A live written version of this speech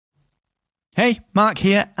Hey, Mark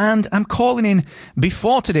here, and I'm calling in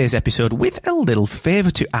before today's episode with a little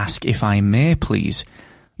favour to ask, if I may, please.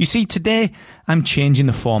 You see, today I'm changing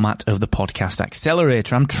the format of the Podcast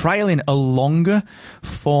Accelerator. I'm trialling a longer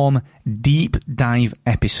form deep dive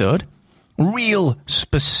episode, real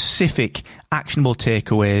specific actionable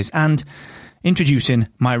takeaways, and introducing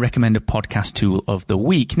my recommended podcast tool of the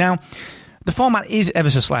week. Now, the format is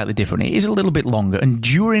ever so slightly different. It is a little bit longer, and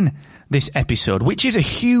during this episode, which is a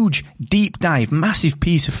huge, deep dive, massive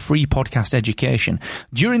piece of free podcast education,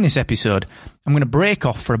 during this episode, I'm going to break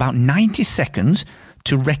off for about 90 seconds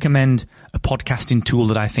to recommend a podcasting tool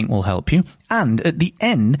that I think will help you. And at the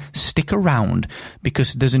end, stick around,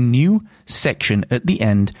 because there's a new section at the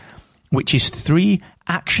end, which is 3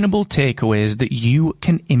 actionable takeaways that you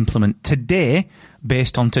can implement today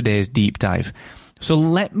based on today's deep dive. So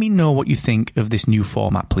let me know what you think of this new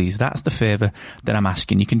format, please. That's the favour that I'm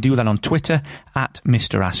asking. You can do that on Twitter at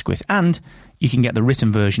Mr. Asquith, and you can get the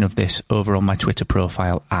written version of this over on my Twitter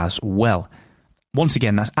profile as well. Once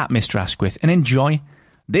again, that's at Mr. Asquith, and enjoy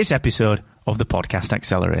this episode of the Podcast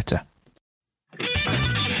Accelerator.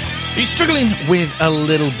 Are you struggling with a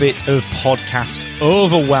little bit of podcast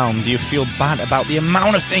overwhelm? Do you feel bad about the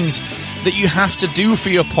amount of things that you have to do for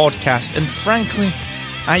your podcast? And frankly,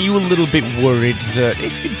 are you a little bit worried that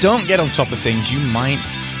if you don't get on top of things, you might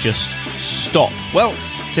just stop? Well,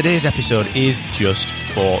 today's episode is just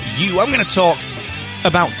for you. I'm going to talk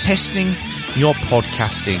about testing your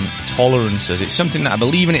podcasting tolerances. It's something that I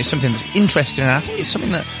believe in. It's something that's interesting, and I think it's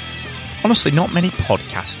something that, honestly, not many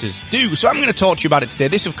podcasters do. So I'm going to talk to you about it today.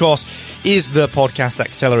 This, of course, is the Podcast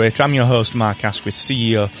Accelerator. I'm your host, Mark Asquith,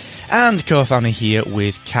 CEO and co-founder here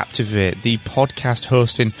with Captivate, the podcast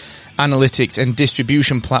hosting, analytics and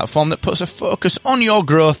distribution platform that puts a focus on your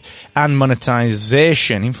growth and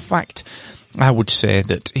monetization. In fact, I would say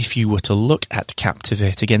that if you were to look at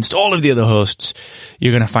Captivate against all of the other hosts,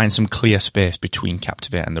 you're going to find some clear space between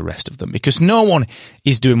Captivate and the rest of them, because no one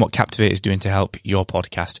is doing what Captivate is doing to help your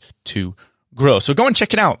podcast to grow. So go and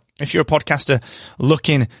check it out. If you're a podcaster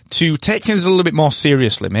looking to take things a little bit more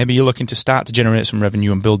seriously, maybe you're looking to start to generate some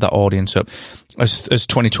revenue and build that audience up as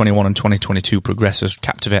 2021 and 2022 progresses,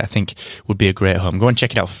 Captivate, I think, would be a great home. Go and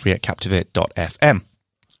check it out for free at captivate.fm.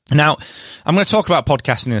 Now, I'm going to talk about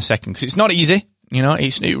podcasting in a second, because it's not easy. You know,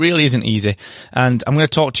 it really isn't easy. And I'm going to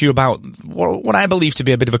talk to you about what I believe to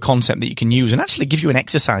be a bit of a concept that you can use, and actually give you an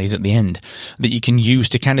exercise at the end that you can use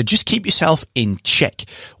to kind of just keep yourself in check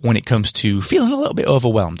when it comes to feeling a little bit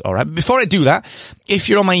overwhelmed. All right. But before I do that, if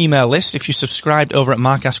you're on my email list, if you subscribed over at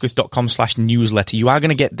markasquith.com/newsletter, you are going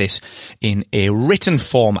to get this in a written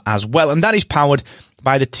form as well. And that is powered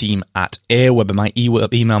by the team at Aweber, my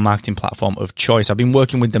email marketing platform of choice. I've been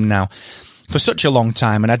working with them now for such a long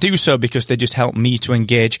time, and I do so because they just help me to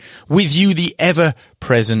engage with you, the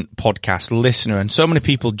ever-present podcast listener. And so many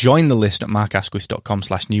people join the list at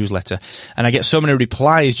markasquith.com/newsletter, and I get so many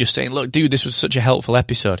replies just saying, look, dude, this was such a helpful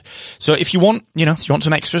episode. So if you want, if you want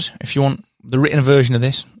some extras, if you want the written version of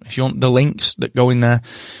this, if you want the links that go in there,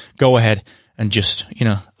 go ahead and just,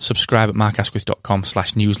 subscribe at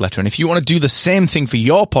markasquith.com/newsletter. And if you want to do the same thing for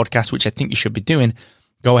your podcast, which I think you should be doing,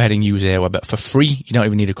 go ahead and use Aweber for free. You don't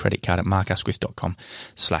even need a credit card at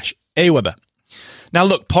markasquith.com/Aweber. Now,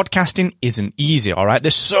 look, podcasting isn't easy, all right?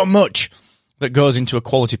 There's so much that goes into a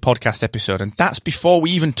quality podcast episode, and that's before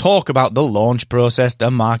we even talk about the launch process,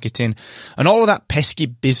 the marketing, and all of that pesky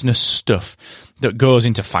business stuff that goes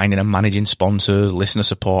into finding and managing sponsors, listener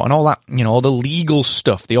support, and all that, all the legal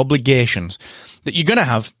stuff, the obligations that you're going to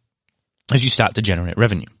have as you start to generate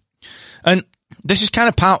revenue. And this is kind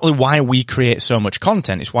of partly why we create so much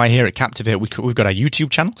content. It's why here at Captivate we've got our YouTube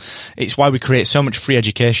channel. It's why we create so much free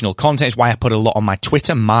educational content. It's why I put a lot on my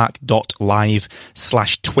Twitter,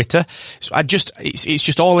 mark.live/Twitter. So it's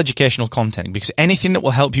just all educational content, because anything that will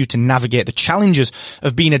help you to navigate the challenges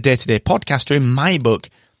of being a day-to-day podcaster, in my book,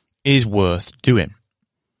 is worth doing.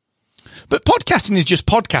 But podcasting is just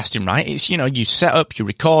podcasting, right? It's, you set up, you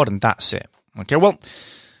record, and that's it. Okay, well,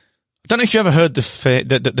 I don't know if you ever heard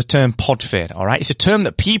the term pod fade, all right? It's a term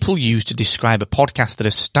that people use to describe a podcast that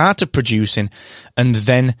has started producing and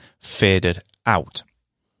then faded out.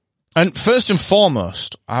 And first and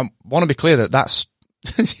foremost, I want to be clear that that's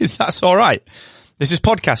all right. This is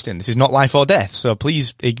podcasting. This is not life or death. So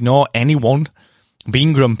please ignore anyone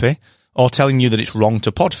being grumpy or telling you that it's wrong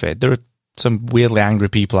to pod fade. There are some weirdly angry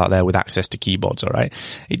people out there with access to keyboards, all right?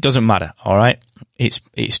 It doesn't matter, all right? It's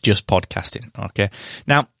just podcasting, okay?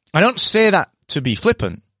 Now, I don't say that to be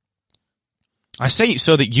flippant. I say it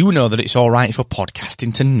so that you know that it's all right for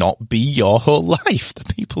podcasting to not be your whole life.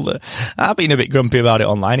 The people that are being a bit grumpy about it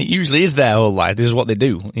online, it usually is their whole life. This is what they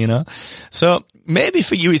do, you know? So maybe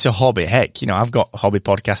for you it's a hobby. Heck, you know, I've got hobby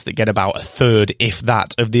podcasts that get about a third, if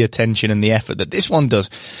that, of the attention and the effort that this one does.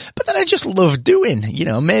 But that I just love doing, you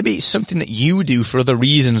know? Maybe it's something that you do for other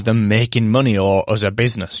reasons than making money or as a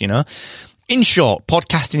business, you know? In short,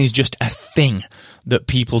 podcasting is just a thing that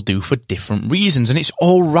people do for different reasons, and it's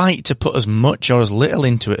all right to put as much or as little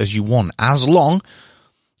into it as you want, as long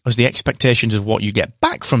as the expectations of what you get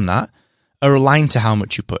back from that are aligned to how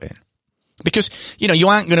much you put in. Because, you know, you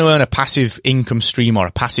aren't going to earn a passive income stream or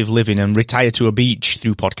a passive living and retire to a beach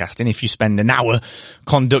through podcasting if you spend an hour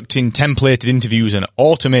conducting templated interviews and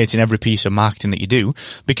automating every piece of marketing that you do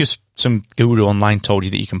because some guru online told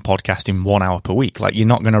you that you can podcast in 1 hour per week. Like, you're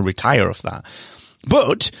not going to retire off that.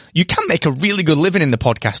 But you can make a really good living in the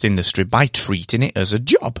podcast industry by treating it as a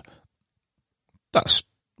job. That's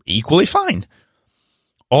equally fine.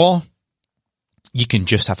 Or you can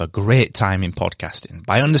just have a great time in podcasting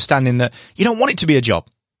by understanding that you don't want it to be a job.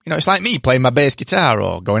 You know, it's like me playing my bass guitar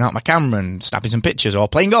or going out my camera and snapping some pictures or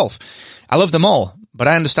playing golf. I love them all, but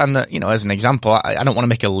I understand that, you know, as an example, I don't want to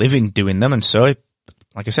make a living doing them. And so,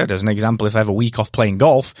 like I said, as an example, if I have a week off playing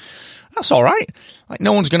golf, that's all right. Like,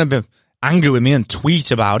 no one's going to be angry with me and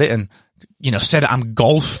tweet about it and, you know, say that I'm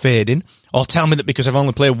golf fading or tell me that because I've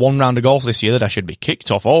only played 1 round of golf this year that I should be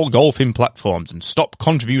kicked off all golfing platforms and stop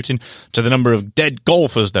contributing to the number of dead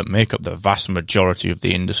golfers that make up the vast majority of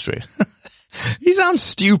the industry. It sounds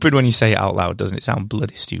stupid when you say it out loud, doesn't it? Sound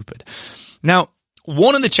bloody stupid. Now,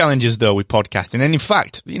 one of the challenges though with podcasting, and in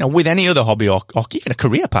fact, you know, with any other hobby or even a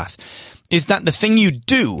career path, is that the thing you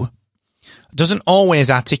do doesn't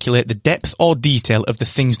always articulate the depth or detail of the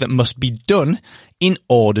things that must be done in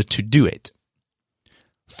order to do it.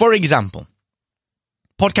 For example,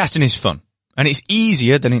 podcasting is fun, and it's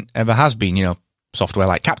easier than it ever has been. You know, software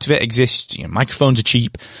like Captivate exists, you know, microphones are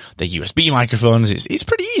cheap, they're USB microphones, it's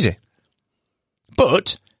pretty easy.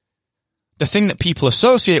 But the thing that people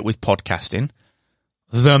associate with podcasting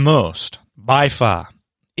the most, by far,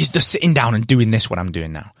 is the sitting down and doing this, what I'm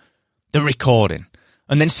doing now. The recording.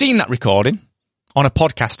 And then seeing that recording on a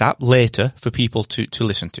podcast app later for people to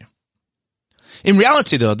listen to. In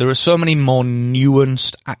reality, though, there are so many more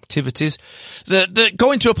nuanced activities that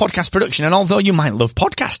go into a podcast production. And although you might love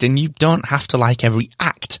podcasting, you don't have to like every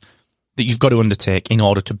act that you've got to undertake in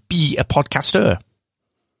order to be a podcaster.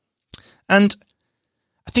 And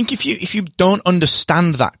I think if you don't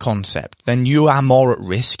understand that concept, then you are more at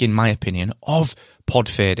risk, in my opinion, of pod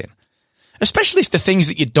fading. Especially if the things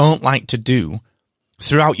that you don't like to do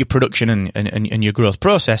throughout your production and your growth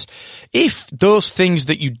process, if those things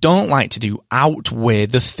that you don't like to do outweigh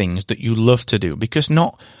the things that you love to do, because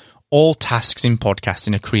not all tasks in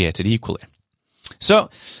podcasting are created equally. So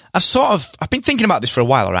I've been thinking about this for a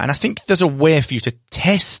while, right? And I think there's a way for you to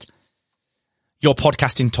test your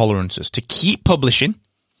podcasting tolerances to keep publishing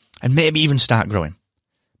and maybe even start growing.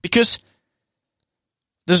 Because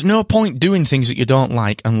there's no point doing things that you don't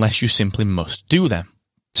like unless you simply must do them.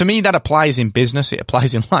 To me, that applies in business, it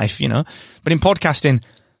applies in life, you know. But in podcasting,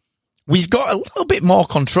 we've got a little bit more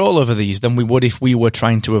control over these than we would if we were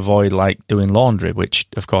trying to avoid, like, doing laundry, which,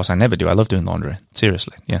 of course, I never do. I love doing laundry.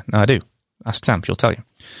 Seriously. Yeah, no, I do. Ask Sam, she'll tell you.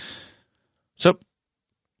 So,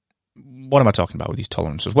 what am I talking about with these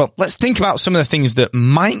tolerances? Well, let's think about some of the things that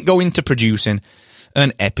might go into producing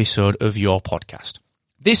an episode of your podcast.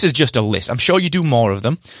 This is just a list. I'm sure you do more of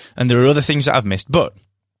them, and there are other things that I've missed, but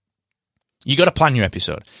you got to plan your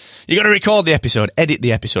episode. You got to record the episode, edit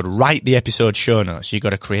the episode, write the episode show notes. You got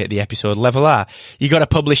to create the episode level R. You got to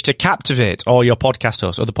publish to Captivate or your podcast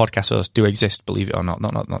hosts. Other podcast hosts do exist, believe it or not.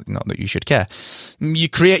 Not that you should care. You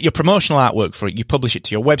create your promotional artwork for it. You publish it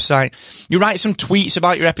to your website. You write some tweets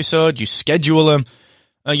about your episode. You schedule them.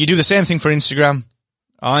 You do the same thing for Instagram.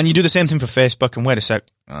 And you do the same thing for Facebook. And wait a sec,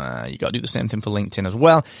 you got to do the same thing for LinkedIn as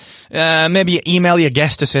well. Maybe you email your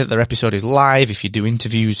guest to say that their episode is live. If you do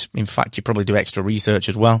interviews, in fact, you probably do extra research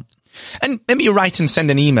as well. And maybe you write and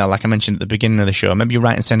send an email, like I mentioned at the beginning of the show. Maybe you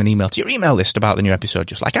write and send an email to your email list about the new episode,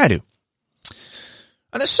 just like I do.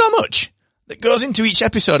 And there's so much that goes into each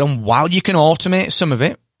episode. And while you can automate some of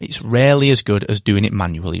it, it's rarely as good as doing it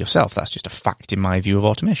manually yourself. That's just a fact in my view of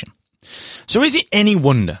automation. So is it any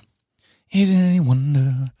wonder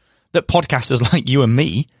that podcasters like you and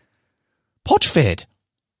me pod fade?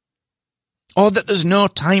 Or that there's no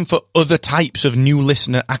time for other types of new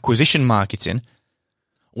listener acquisition marketing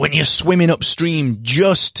when you're swimming upstream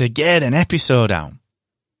just to get an episode out?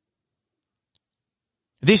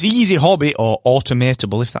 This easy hobby, or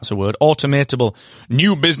automatable, if that's a word, automatable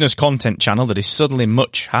new business content channel that is suddenly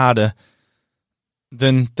much harder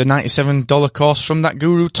than the $97 course from that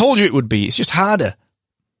guru told you it would be. It's just harder.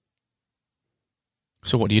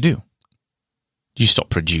 So what do? Do you stop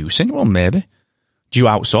producing? Well, maybe. Do you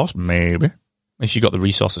outsource? Maybe. If you got the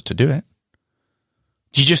resources to do it.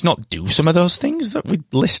 Do you just not do some of those things that we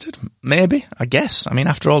listed? Maybe, I guess. I mean,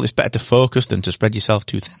 after all, it's better to focus than to spread yourself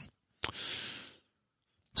too thin.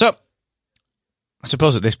 So, I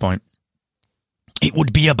suppose at this point, it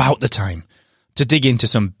would be about the time to dig into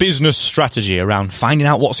some business strategy around finding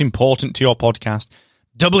out what's important to your podcast,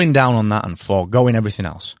 doubling down on that and foregoing everything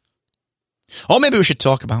else. Or maybe we should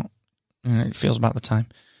talk about, it feels about the time,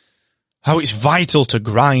 how it's vital to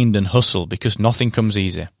grind and hustle because nothing comes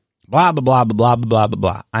easy. Blah, blah, blah, blah, blah, blah, blah,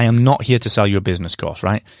 blah. I am not here to sell you a business course,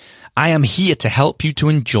 right? I am here to help you to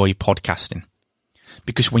enjoy podcasting.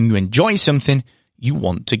 Because when you enjoy something, you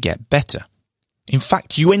want to get better. In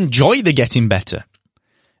fact, you enjoy the getting better.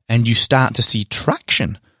 And you start to see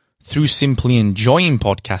traction through simply enjoying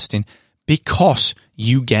podcasting because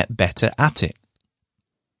you get better at it.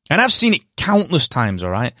 And I've seen it countless times,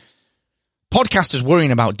 all right? Podcasters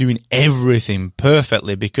worrying about doing everything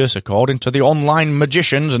perfectly because, according to the online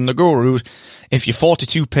magicians and the gurus, if your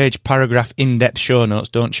 42-page paragraph in-depth show notes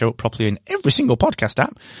don't show up properly in every single podcast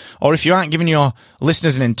app, or if you aren't giving your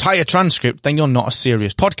listeners an entire transcript, then you're not a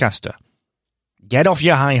serious podcaster. Get off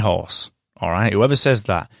your high horse, all right? Whoever says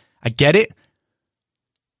that. I get it,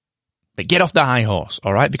 but get off the high horse,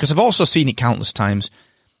 all right? Because I've also seen it countless times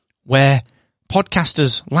where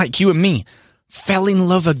podcasters like you and me fell in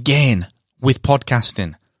love again with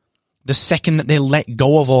podcasting the second that they let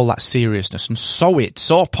go of all that seriousness and saw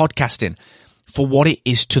podcasting for what it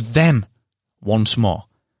is to them once more.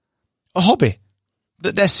 A hobby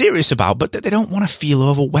that they're serious about, but that they don't want to feel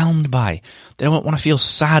overwhelmed by. They don't want to feel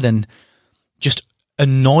sad and just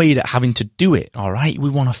annoyed at having to do it, all right? We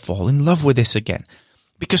want to fall in love with this again.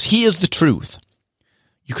 Because here's the truth.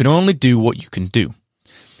 You can only do what you can do.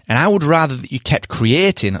 And I would rather that you kept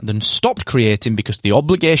creating than stopped creating because the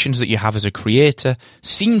obligations that you have as a creator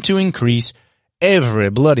seem to increase every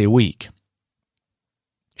bloody week.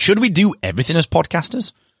 Should we do everything as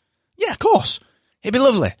podcasters? Yeah, of course. It'd be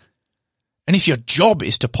lovely. And if your job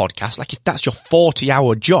is to podcast, like if that's your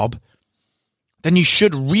 40-hour job, then you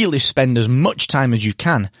should really spend as much time as you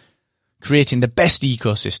can creating the best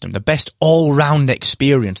ecosystem, the best all-round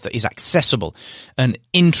experience that is accessible and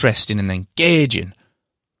interesting and engaging.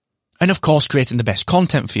 And of course, creating the best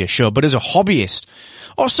content for your show. But as a hobbyist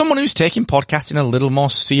or someone who's taking podcasting a little more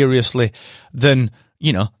seriously than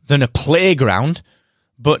a playground,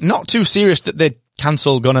 but not too serious that they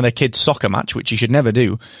cancel going to their kid's soccer match, which you should never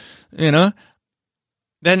do, then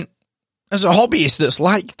as a hobbyist that's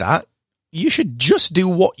like that, you should just do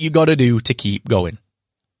what you got to do to keep going.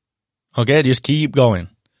 Okay, just keep going.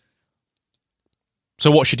 So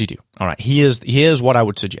what should you do? All right, here's what I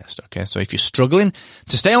would suggest, okay? So if you're struggling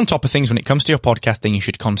to stay on top of things when it comes to your podcast, then you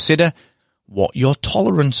should consider what your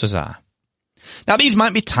tolerances are. Now, these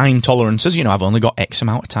might be time tolerances. I've only got X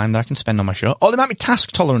amount of time that I can spend on my show. Or they might be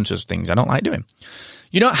task tolerances, things I don't like doing.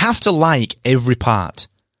 You don't have to like every part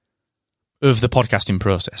of the podcasting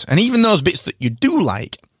process. And even those bits that you do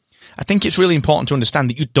like, I think it's really important to understand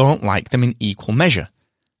that you don't like them in equal measure.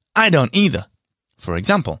 I don't either. For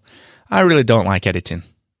example, I really don't like editing.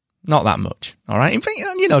 Not that much. All right. In fact,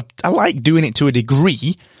 I like doing it to a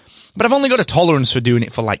degree, but I've only got a tolerance for doing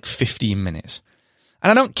it for like 15 minutes.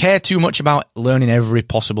 And I don't care too much about learning every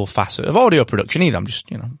possible facet of audio production either. I'm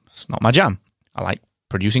just, it's not my jam. I like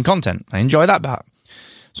producing content. I enjoy that part.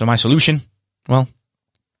 So my solution, well,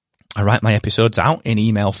 I write my episodes out in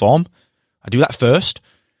email form. I do that first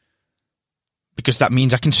because that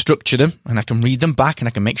means I can structure them and I can read them back and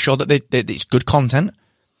I can make sure that it's good content.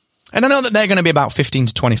 And I know that they're going to be about 15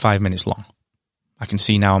 to 25 minutes long. I can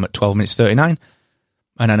see now I'm at 12 minutes 39,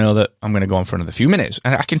 and I know that I'm going to go on for another few minutes.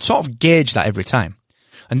 And I can sort of gauge that every time.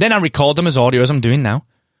 And then I record them as audio as I'm doing now,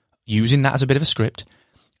 using that as a bit of a script.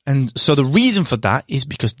 And so the reason for that is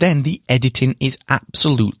because then the editing is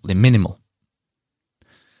absolutely minimal.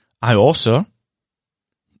 I also,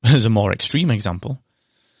 as a more extreme example,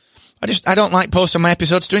 I don't like posting my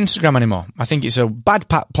episodes to Instagram anymore. I think it's a bad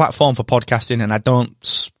platform for podcasting, and I don't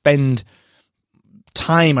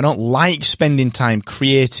like spending time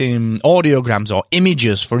creating audiograms or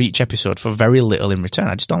images for each episode for very little in return.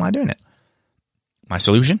 I just don't like doing it. My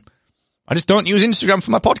solution? I just don't use Instagram for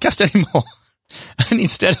my podcast anymore. And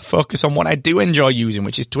instead focus on what I do enjoy using,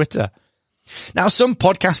 which is Twitter. Now, some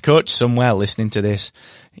podcast coach somewhere listening to this,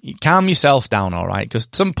 calm yourself down, all right? Because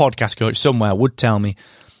some podcast coach somewhere would tell me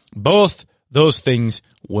both those things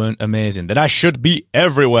weren't amazing, that I should be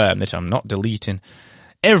everywhere, and that I'm not deleting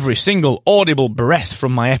every single audible breath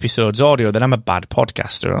from my episode's audio, then I'm a bad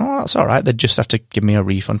podcaster. Oh, that's all right. They'd just have to give me a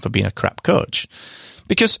refund for being a crap coach.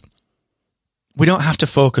 Because we don't have to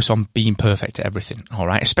focus on being perfect at everything, all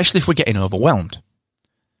right? Especially if we're getting overwhelmed.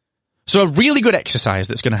 So a really good exercise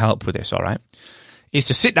that's going to help with this, all right, is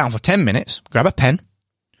to sit down for 10 minutes, grab a pen,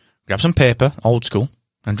 grab some paper, old school,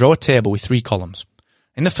 and draw a table with 3 columns.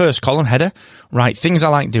 In the first column header, write things I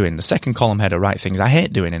like doing. The second column header, write things I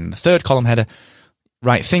hate doing. And the third column header,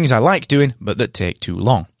 write things I like doing, but that take too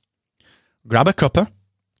long. Grab a cuppa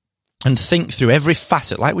and think through every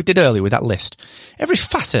facet, like we did earlier with that list, every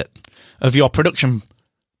facet of your production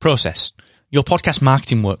process, your podcast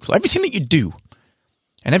marketing workflow, everything that you do.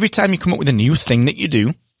 And every time you come up with a new thing that you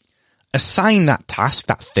do, assign that task,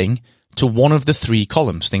 that thing, to one of the 3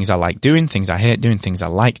 columns. Things I like doing, things I hate doing, things I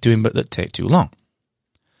like doing, but that take too long.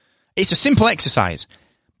 It's a simple exercise,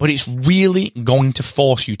 but it's really going to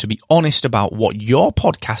force you to be honest about what your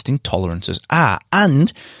podcasting tolerances are.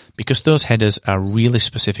 And because those headers are really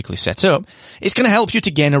specifically set up, it's going to help you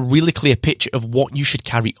to gain a really clear picture of what you should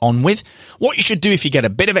carry on with, what you should do if you get a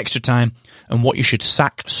bit of extra time, and what you should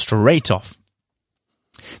sack straight off.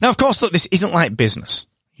 Now, of course, look, this isn't like business.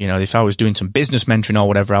 You know, if I was doing some business mentoring or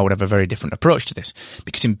whatever, I would have a very different approach to this.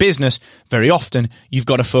 Because in business, very often, you've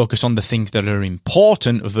got to focus on the things that are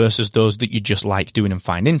important versus those that you just like doing and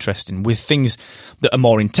find interesting. With things that are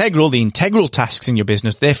more integral, the integral tasks in your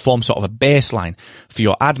business, they form sort of a baseline for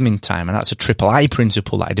your admin time. And that's a triple I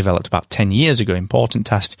principle that I developed about 10 years ago. Important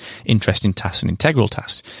tasks, interesting tasks, and integral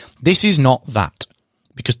tasks. This is not that.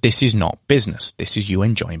 Because this is not business. This is you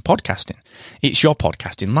enjoying podcasting. It's your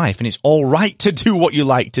podcasting life, and it's all right to do what you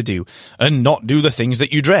like to do and not do the things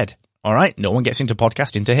that you dread. All right? No one gets into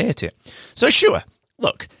podcasting to hate it. So sure,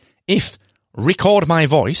 look, if record my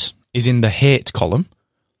voice is in the hate column,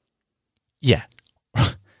 yeah,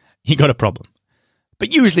 you got a problem.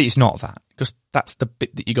 But usually it's not that, because that's the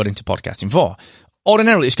bit that you got into podcasting for.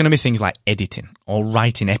 Ordinarily, it's going to be things like editing or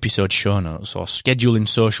writing episode show notes or scheduling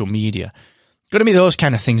social media. Got to be those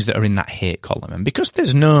kind of things that are in that hate column. And because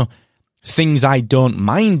there's no things I don't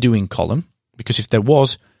mind doing column, because if there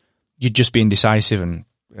was, you'd just be indecisive and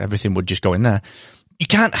everything would just go in there. You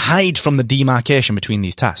can't hide from the demarcation between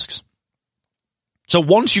these tasks. So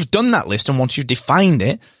once you've done that list and once you've defined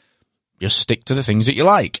it, just stick to the things that you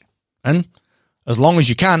like. And as long as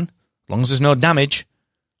you can, as long as there's no damage,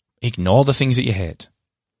 ignore the things that you hate.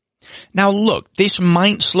 Now look, this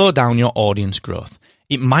might slow down your audience growth.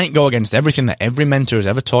 It might go against everything that every mentor has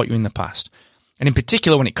ever taught you in the past. And in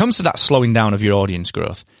particular, when it comes to that slowing down of your audience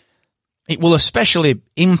growth, it will especially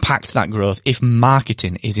impact that growth if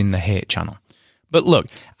marketing is in the hate channel. But look,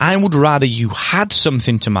 I would rather you had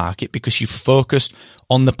something to market because you focused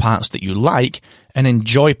on the parts that you like and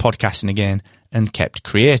enjoy podcasting again and kept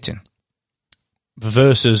creating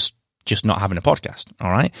versus just not having a podcast.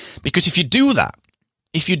 All right. Because if you do that,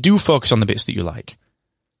 if you do focus on the bits that you like,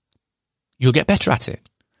 you'll get better at it.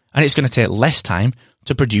 And it's going to take less time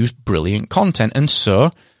to produce brilliant content. And so,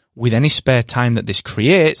 with any spare time that this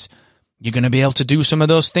creates, you're going to be able to do some of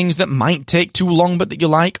those things that might take too long but that you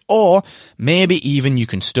like, or maybe even you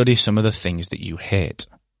can study some of the things that you hate.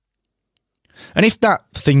 And if that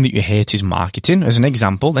thing that you hate is marketing, as an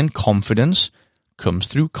example, then confidence comes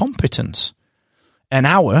through competence. An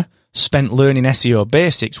hour spent learning SEO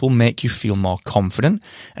basics will make you feel more confident,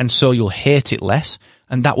 and so you'll hate it less,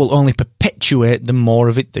 and that will only perpetuate the more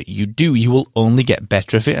of it that you do. You will only get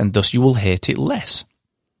better at it, and thus you will hate it less.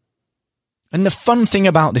 And the fun thing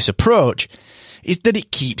about this approach is that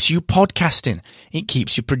it keeps you podcasting, it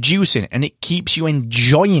keeps you producing, and it keeps you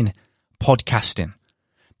enjoying podcasting.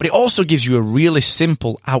 But it also gives you a really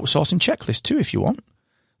simple outsourcing checklist too, if you want.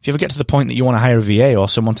 If you ever get to the point that you want to hire a VA or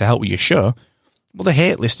someone to help with your show, well, the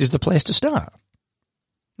hate list is the place to start.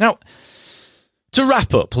 Now, to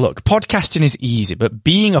wrap up, look, podcasting is easy, but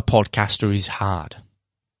being a podcaster is hard.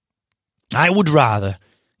 I would rather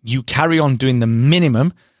you carry on doing the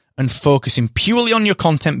minimum and focusing purely on your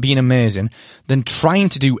content being amazing than trying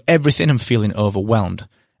to do everything and feeling overwhelmed,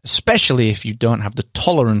 especially if you don't have the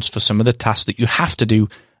tolerance for some of the tasks that you have to do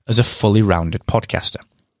as a fully rounded podcaster.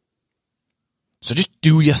 So just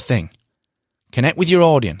do your thing. Connect with your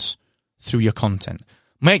audience through your content.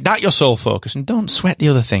 Make that your sole focus and don't sweat the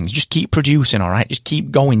other things. Just keep producing, all right? Just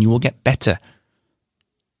keep going. You will get better.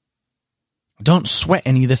 Don't sweat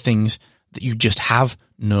any of the things that you just have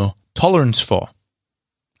no tolerance for.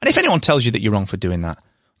 And if anyone tells you that you're wrong for doing that,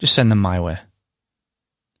 just send them my way.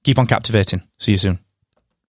 Keep on captivating. See you soon.